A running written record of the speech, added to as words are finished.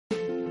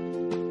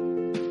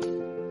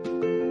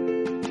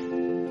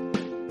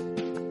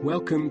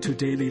Welcome to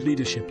Daily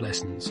Leadership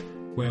Lessons,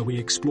 where we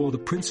explore the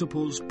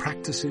principles,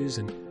 practices,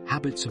 and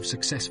habits of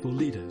successful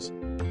leaders.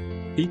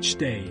 Each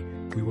day,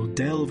 we will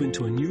delve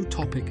into a new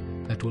topic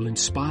that will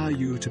inspire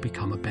you to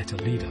become a better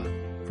leader.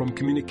 From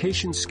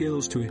communication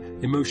skills to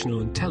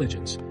emotional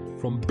intelligence,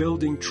 from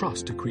building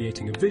trust to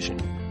creating a vision,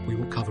 we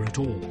will cover it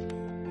all.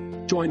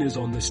 Join us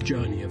on this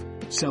journey of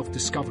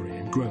self-discovery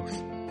and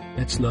growth.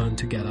 Let's learn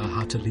together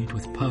how to lead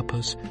with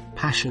purpose,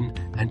 passion,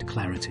 and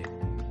clarity.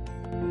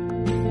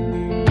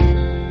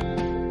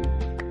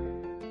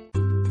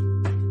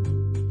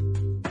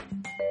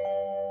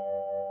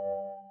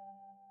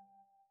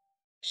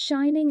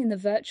 Shining in the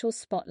virtual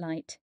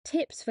spotlight,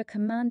 tips for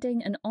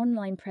commanding an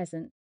online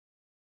presence.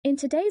 In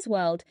today's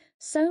world,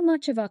 so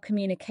much of our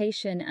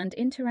communication and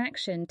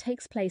interaction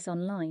takes place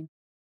online.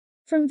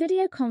 From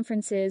video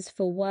conferences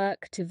for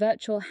work to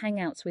virtual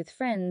hangouts with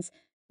friends,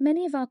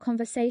 many of our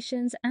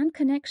conversations and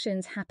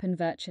connections happen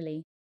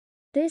virtually.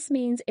 This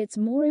means it's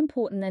more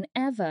important than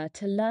ever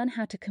to learn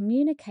how to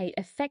communicate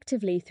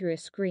effectively through a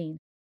screen.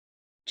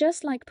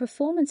 Just like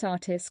performance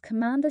artists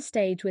command the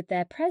stage with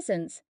their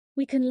presence,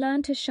 we can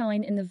learn to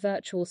shine in the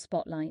virtual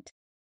spotlight.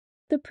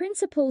 The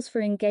principles for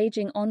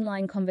engaging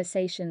online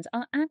conversations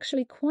are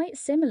actually quite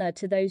similar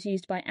to those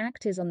used by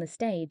actors on the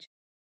stage.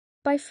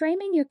 By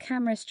framing your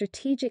camera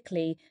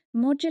strategically,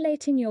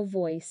 modulating your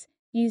voice,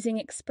 using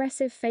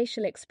expressive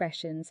facial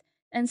expressions,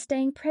 and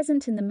staying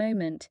present in the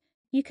moment,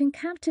 you can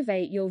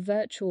captivate your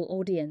virtual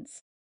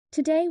audience.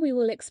 Today we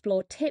will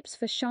explore tips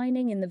for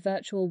shining in the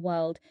virtual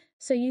world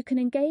so you can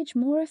engage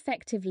more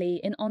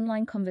effectively in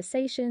online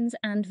conversations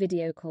and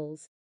video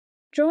calls.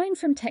 Drawing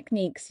from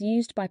techniques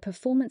used by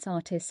performance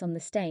artists on the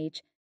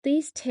stage,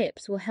 these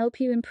tips will help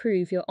you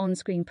improve your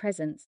on-screen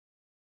presence.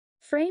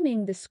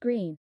 Framing the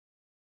screen.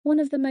 One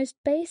of the most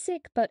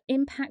basic but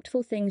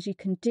impactful things you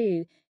can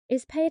do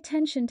is pay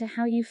attention to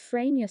how you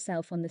frame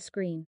yourself on the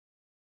screen.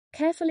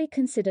 Carefully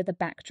consider the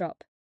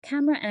backdrop,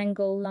 camera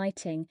angle,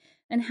 lighting,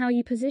 and how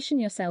you position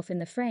yourself in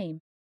the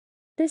frame.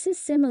 This is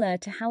similar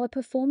to how a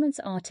performance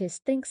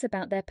artist thinks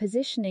about their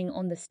positioning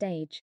on the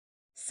stage.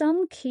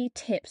 Some key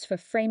tips for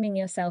framing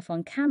yourself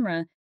on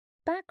camera: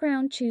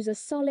 background, choose a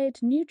solid,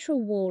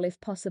 neutral wall if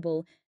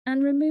possible,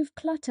 and remove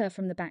clutter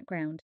from the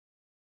background.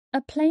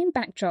 A plain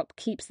backdrop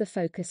keeps the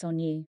focus on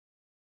you.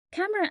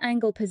 Camera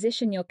angle,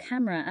 position your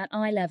camera at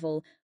eye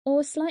level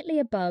or slightly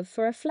above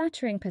for a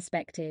flattering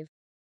perspective.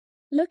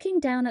 Looking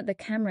down at the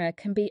camera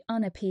can be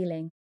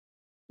unappealing.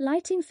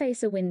 Lighting,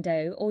 face a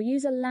window or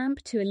use a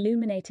lamp to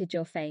illuminate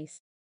your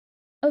face.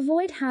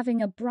 Avoid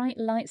having a bright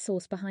light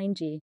source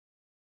behind you.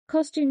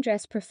 Costume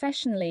dress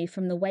professionally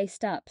from the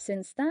waist up,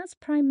 since that's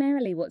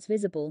primarily what's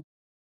visible.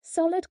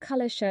 Solid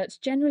color shirts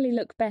generally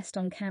look best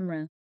on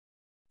camera.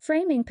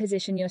 Framing,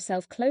 position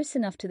yourself close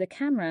enough to the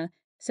camera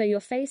so your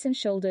face and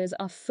shoulders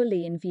are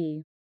fully in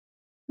view.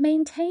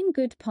 Maintain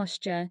good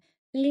posture,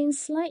 lean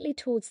slightly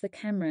towards the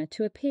camera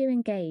to appear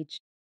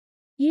engaged.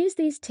 Use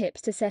these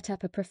tips to set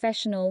up a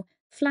professional,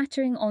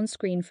 flattering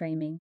on-screen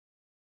framing.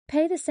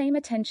 Pay the same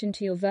attention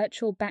to your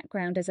virtual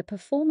background as a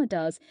performer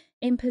does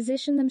in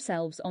position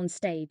themselves on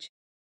stage.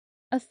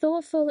 A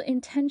thoughtful,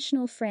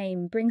 intentional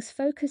frame brings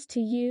focus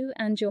to you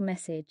and your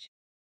message.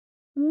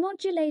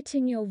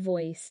 Modulating your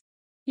voice.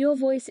 Your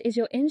voice is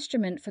your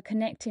instrument for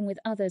connecting with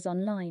others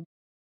online.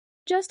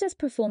 Just as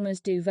performers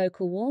do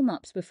vocal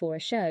warm-ups before a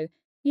show,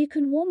 you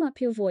can warm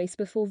up your voice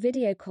before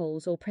video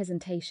calls or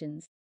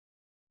presentations.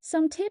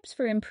 Some tips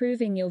for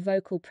improving your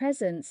vocal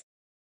presence.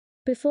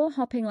 Before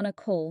hopping on a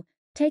call,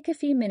 take a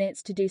few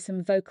minutes to do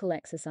some vocal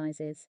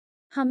exercises.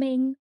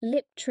 Humming,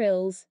 lip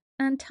trills,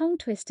 and tongue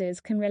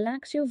twisters can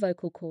relax your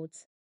vocal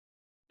cords.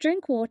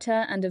 Drink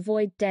water and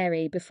avoid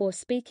dairy before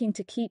speaking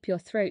to keep your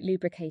throat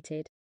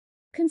lubricated.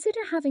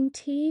 Consider having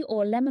tea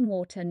or lemon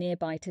water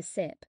nearby to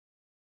sip.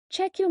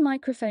 Check your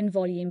microphone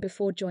volume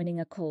before joining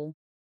a call.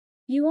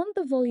 You want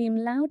the volume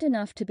loud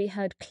enough to be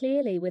heard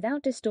clearly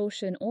without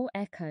distortion or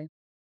echo.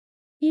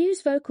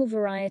 Use vocal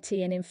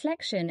variety and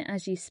inflection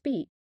as you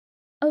speak.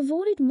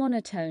 Avoid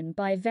monotone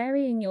by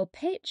varying your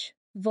pitch,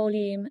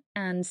 volume,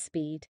 and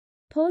speed.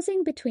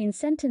 Pausing between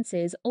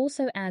sentences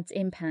also adds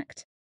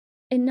impact.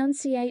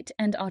 Enunciate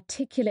and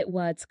articulate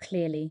words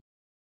clearly.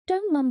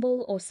 Don't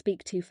mumble or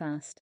speak too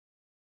fast.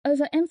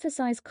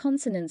 Overemphasize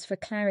consonants for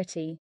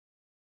clarity.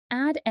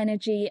 Add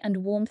energy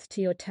and warmth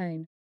to your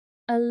tone.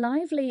 A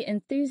lively,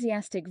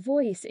 enthusiastic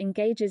voice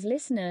engages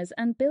listeners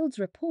and builds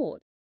rapport.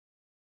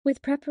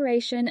 With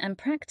preparation and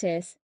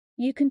practice,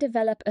 you can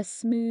develop a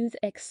smooth,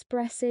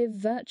 expressive,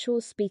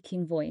 virtual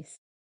speaking voice.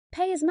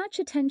 Pay as much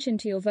attention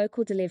to your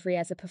vocal delivery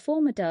as a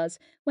performer does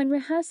when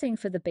rehearsing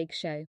for the big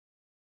show.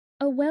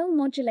 A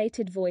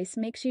well-modulated voice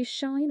makes you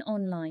shine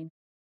online.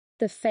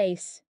 The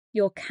face,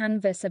 your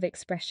canvas of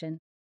expression.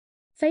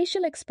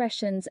 Facial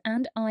expressions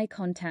and eye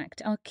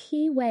contact are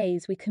key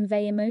ways we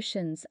convey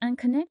emotions and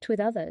connect with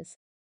others.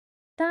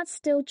 That's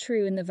still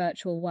true in the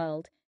virtual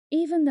world,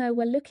 even though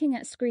we're looking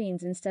at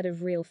screens instead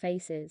of real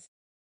faces.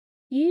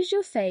 Use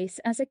your face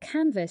as a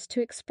canvas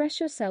to express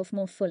yourself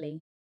more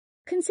fully.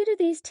 Consider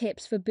these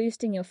tips for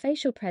boosting your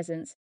facial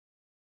presence.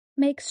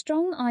 Make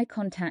strong eye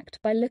contact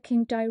by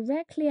looking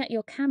directly at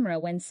your camera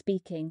when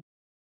speaking.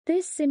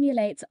 This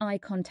simulates eye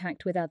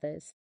contact with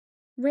others.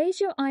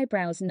 Raise your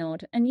eyebrows,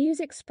 nod, and use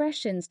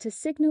expressions to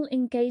signal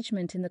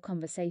engagement in the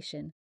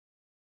conversation.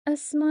 A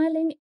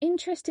smiling,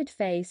 interested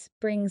face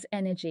brings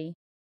energy.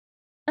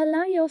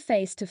 Allow your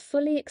face to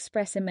fully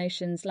express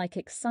emotions like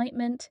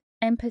excitement,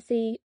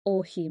 empathy,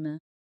 or humor.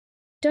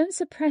 Don't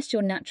suppress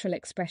your natural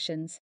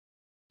expressions.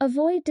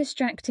 Avoid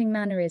distracting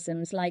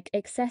mannerisms like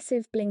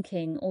excessive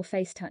blinking or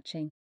face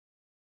touching.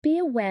 Be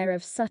aware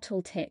of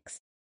subtle tics.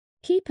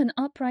 Keep an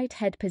upright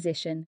head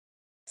position.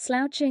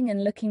 Slouching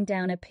and looking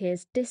down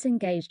appears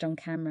disengaged on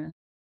camera.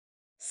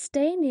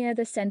 Stay near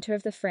the center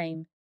of the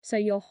frame so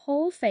your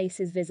whole face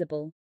is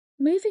visible.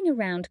 Moving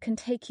around can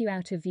take you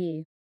out of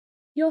view.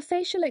 Your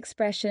facial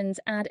expressions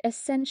add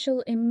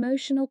essential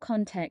emotional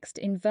context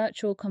in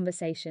virtual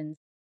conversations.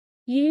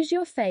 Use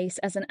your face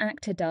as an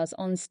actor does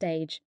on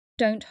stage.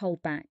 Don't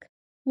hold back.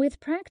 With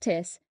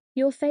practice,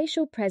 your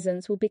facial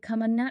presence will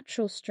become a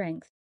natural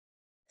strength.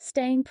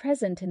 Staying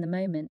present in the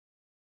moment.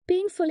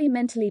 Being fully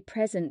mentally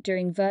present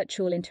during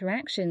virtual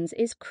interactions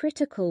is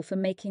critical for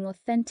making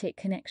authentic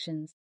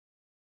connections.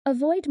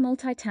 Avoid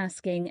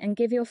multitasking and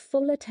give your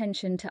full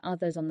attention to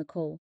others on the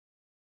call.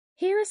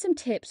 Here are some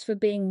tips for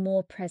being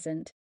more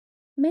present.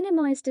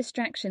 Minimize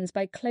distractions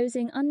by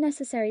closing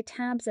unnecessary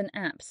tabs and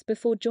apps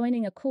before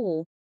joining a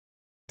call.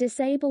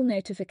 Disable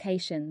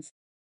notifications.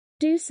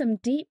 Do some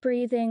deep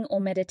breathing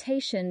or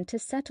meditation to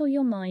settle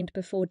your mind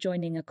before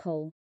joining a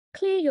call.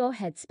 Clear your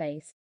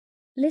headspace.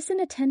 Listen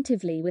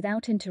attentively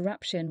without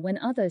interruption when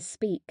others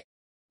speak.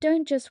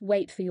 Don't just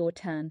wait for your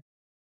turn.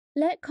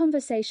 Let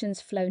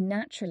conversations flow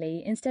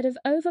naturally instead of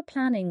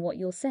over-planning what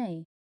you'll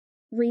say.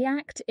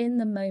 React in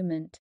the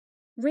moment.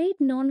 Read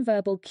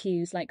non-verbal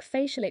cues like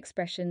facial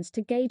expressions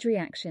to gauge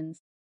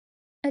reactions.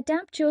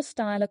 Adapt your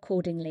style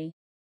accordingly.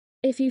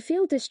 If you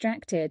feel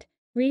distracted,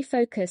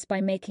 refocus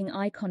by making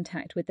eye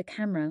contact with the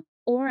camera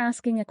or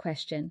asking a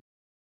question.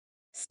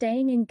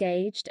 Staying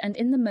engaged and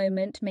in the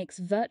moment makes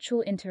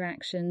virtual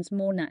interactions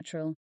more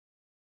natural.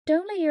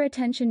 Don't let your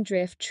attention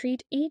drift.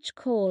 Treat each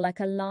call like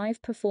a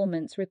live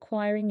performance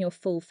requiring your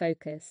full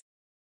focus.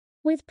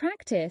 With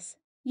practice,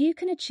 you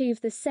can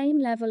achieve the same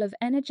level of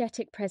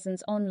energetic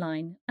presence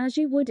online as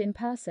you would in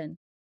person.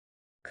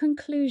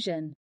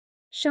 Conclusion.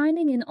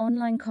 Shining in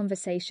online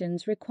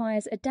conversations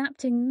requires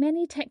adapting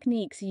many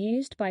techniques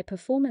used by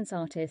performance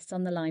artists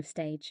on the live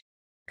stage.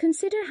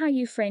 Consider how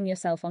you frame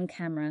yourself on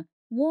camera.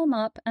 Warm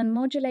up and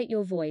modulate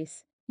your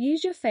voice,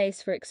 use your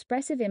face for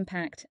expressive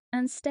impact,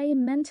 and stay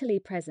mentally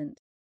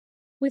present.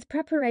 With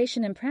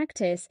preparation and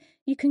practice,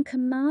 you can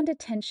command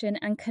attention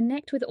and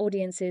connect with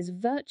audiences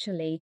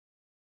virtually.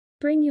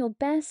 Bring your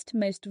best,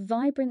 most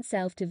vibrant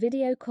self to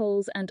video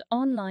calls and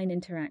online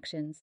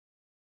interactions.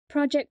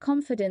 Project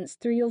confidence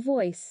through your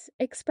voice,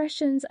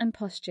 expressions, and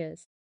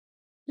postures.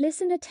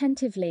 Listen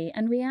attentively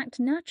and react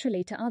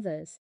naturally to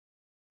others.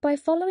 By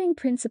following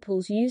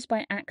principles used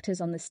by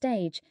actors on the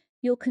stage,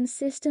 you'll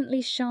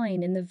consistently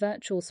shine in the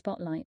virtual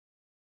spotlight.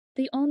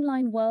 The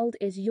online world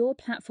is your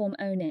platform.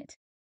 Own it.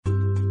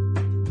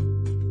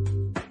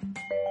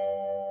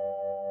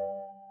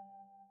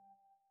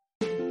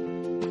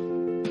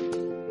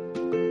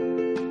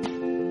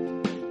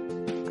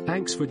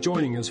 Thanks for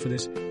joining us for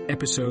this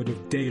episode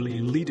of Daily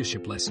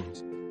Leadership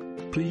Lessons.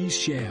 Please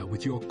share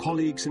with your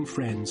colleagues and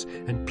friends,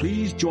 and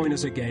please join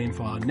us again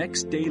for our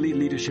next Daily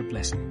Leadership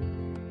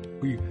Lesson.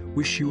 We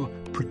wish you a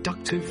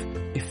productive,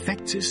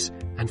 effective,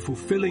 and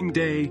fulfilling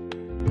day